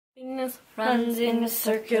happiness runs in a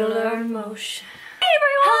circular motion. Hey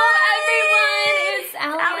Hello everyone! everyone, it's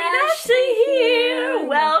Ashley here.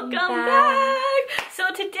 Welcome back.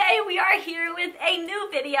 So today we are here with a new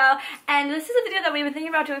video, and this is a video that we've been thinking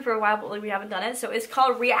about doing for a while, but we haven't done it. So it's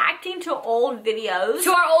called reacting to old videos.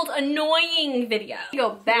 To our old annoying video.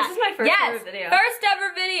 Go back. This is my first ever video. First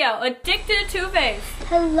ever video. Addicted2tooFaced.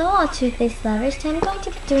 Hello all Toothpaste lovers, today I'm going to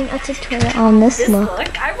be doing a tutorial on this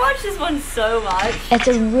look. I watched this one so much. It's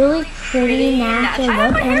a really pretty natural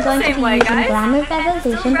look, and I'm going to be using Glamour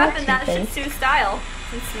Revolution by Toothpaste. That style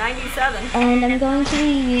since '97. And I'm going to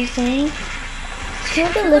be using two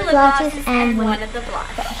of the lip glosses and one of the blush.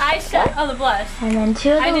 Eyeshadow. Oh, the blush. And then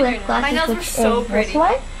two of the lip glosses, which is this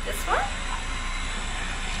one. This one?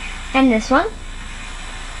 And this one.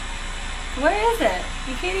 Where is it?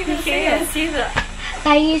 You can't even see the...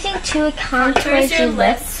 By using two, it contours your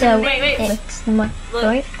lips, so it looks more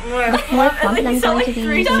plump. And I'm going to be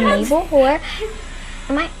using Label for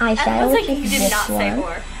my eyeshadow, which is this one.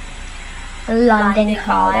 London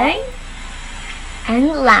Calling. And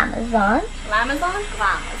Glamazon.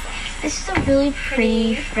 This is a really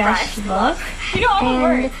pretty, fresh look. You know all the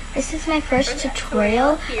words. This is my first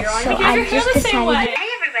tutorial, so I just decided... Hey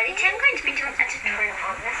everybody, today I'm going to be doing a tutorial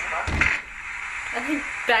on this look. I think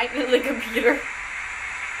back to the computer.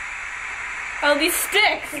 Oh, these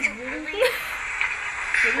sticks! It's really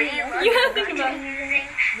pretty look. You have to think about it.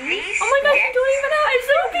 These Oh my gosh, you don't even have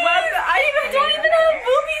boobies! I don't even have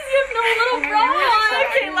boobies! You have no little bra on!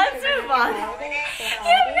 Okay, let's move on.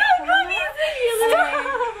 You have no boobies in you!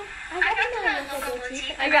 Stop!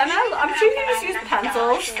 I'm sure you can just use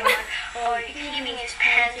pencils. Or you can even use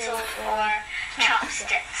pencils or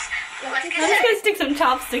chopsticks. I'm just gonna stick some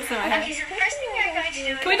chopsticks in my head. Okay, so the first thing you're going to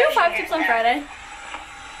do is... Can we do 5 tips on Friday?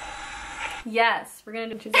 Yes, we're gonna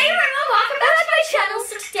do Tuesday. Hey everyone, welcome back to my channel.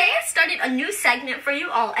 So today I've started a new segment for you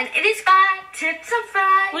all, and it is 5 tips on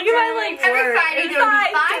Friday. Look at my Every Friday there will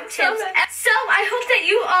be 5 tips. So I hope that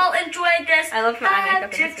you all enjoyed this. I love my makeup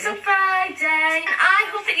 5 tips on Friday. And I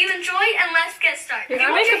hope that you enjoy, and let's get started. Your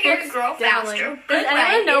makeup looks grow faster. Does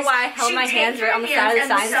anyone know why I held my hands right on the side of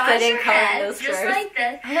the sign because I didn't color in those squares? Like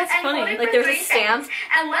this, oh, that's funny. Like there was a stamp.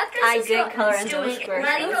 And what this I is didn't color in those squares.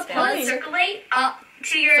 letting the blood circulate up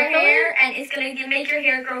to your hair, and it's going to make your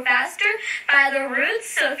hair grow faster by the roots.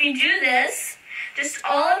 So if you do this, just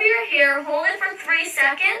all of your hair, hold it for 3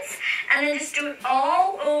 seconds, and then just do it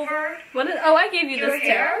all over. What is, oh, I gave you your this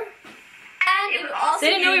hair. tip. And it would also they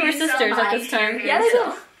didn't know we were sisters at this time. Yeah, they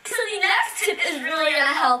do. So the next tip is really going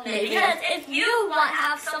to help me, because if you want to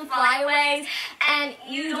have some flyaways and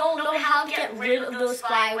you don't know how to get rid of those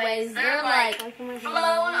flyaways, they're like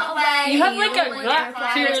blown away. You have like a gut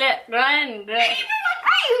to your lip.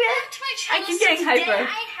 I keep getting hyper.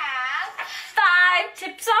 I have 5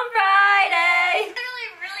 tips on Friday.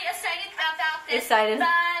 I'm really excited about this. Excited. 5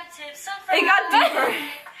 tips on Friday. It got deeper.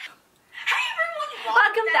 Hey everyone,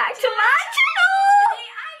 Welcome back to my channel.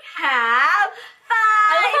 I have 5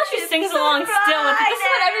 I love how she sings along still. This is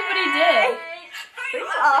what everybody did.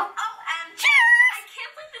 I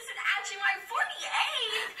can't believe this is actually my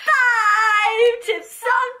 48. 5 tips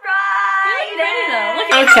on Friday.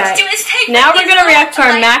 Okay. Now we're gonna react to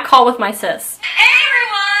our MAC haul with my sis. Hey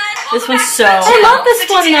everyone! This one's so. I love this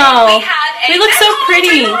one though. They look so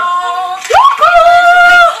pretty.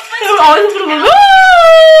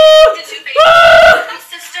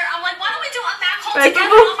 Sister, I'm like, why don't we do a MAC haul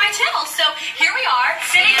together on my channel? So here we are,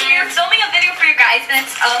 sitting here filming a video for you guys, and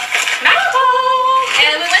it's a MAC haul.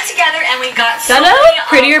 And we went together and we got so many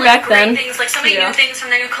prettier back then. Things, like so many new things from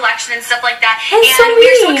the new collection and stuff like that. That's and so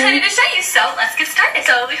we're so mean. excited to show you. So let's get started.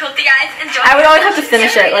 So we hope you guys enjoy. I would always have to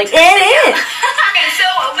finish it. Like, Okay, so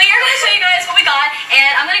we are going to show you guys what we got,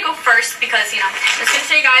 and I'm going to go first because, you know, I'm just going to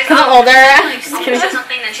show you guys. I'm older. I'm going to show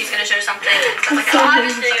something, then she's going to show something. So like,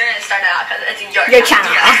 obviously, you're going to start it out because it's your channel.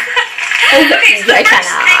 Okay, so the first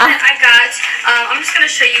thing that I got, I'm just going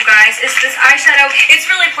to show you guys, is this eyeshadow. It's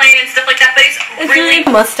really plain and stuff like that, but it's really...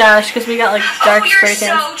 mustache, because we got like dark spray you're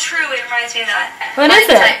tint. so true. It reminds me of that. What is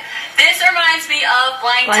it? This reminds me of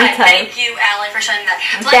Blank Type. Thank you, Allie, for showing that.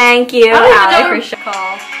 Thank you, Allie, for showing.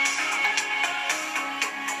 Call.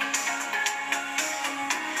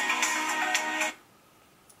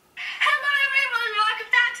 Hello everyone, welcome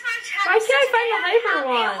back to my channel. Why can't I find the hyper I have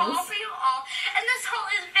a haul ones? for you all, and this haul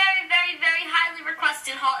is very, very, very highly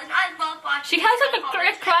requested haul, and I love watching. She has like a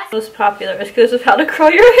request. Most popular is because of how to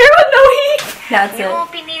curl your hair with no heat. That's You it.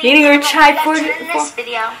 won't be needing Needing your chai in this 44.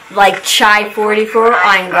 video. Like chai 44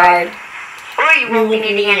 iron guard. Or you won't be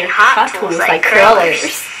needing any hot tools like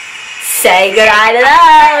curlers. Say goodbye to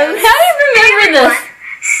those. How do you remember this?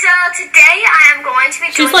 So today I am going to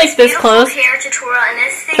be doing like this this close. hair tutorial, and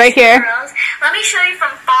this thing Right here. girls. Let me show you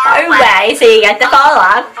from far away, so you get the fall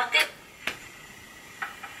off.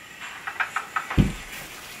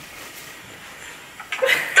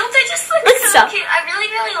 Don't they just look so cute? I really,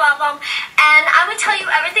 really love them. And I'm going to tell you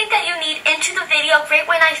everything that you need into the video right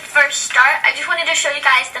when I first start. I just wanted to show you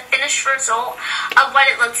guys the finished result of what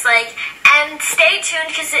it looks like. And stay tuned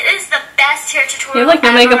because it is the best hair tutorial You have like no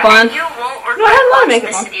ever, makeup on. and you won't No, I have a lot of watching makeup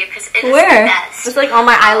this on. video because it is Where? the best. It's like on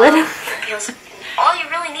my eyelid. Because all you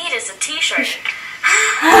really need is a t-shirt.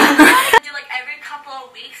 Do like every couple of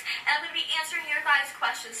weeks, and I'm going to be answering your guys'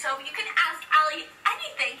 questions. So you can ask Allie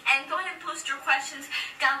anything, and go ahead and post your questions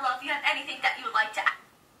down below if you have anything that you would like to ask.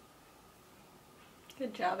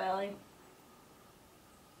 Good job, Allie.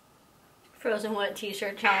 Frozen wet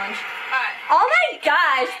t-shirt challenge. Alright. Oh my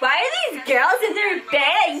gosh, why are these girls in their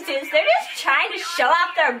bathing suits? They're just trying to show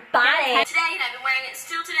off their body. Today, and I've been wearing it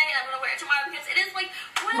still today, and I'm going to wear it tomorrow because it is like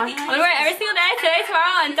one of the I'm gonna wear it every single day, today,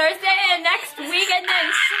 tomorrow, and Thursday, and next week, and then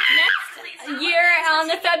next year on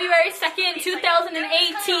the February 2nd, 2018,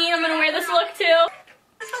 I'm gonna wear this look too.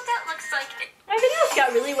 That's what that looks like. My videos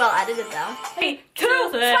got really well edited though. Hey,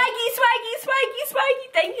 Swaggy.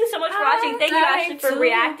 Thank you so much for watching. Thank you Ashley for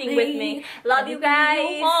reacting with me. Love you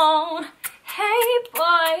guys. Hey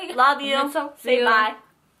boy. Love you. Say bye.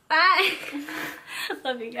 Bye.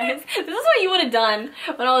 Love you guys. This is what you would have done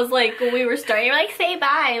when I was like, when we were starting. You're like, say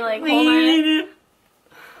bye. Like, hold on.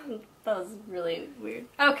 That was really weird.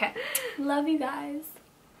 Okay. Love you guys.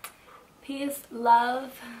 Peace,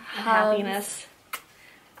 love, Happiness.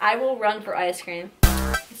 I will run for ice cream.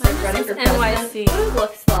 This Running is for NYC. president. It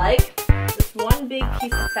looks like this one big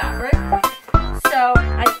piece of fabric. So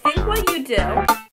I think what you do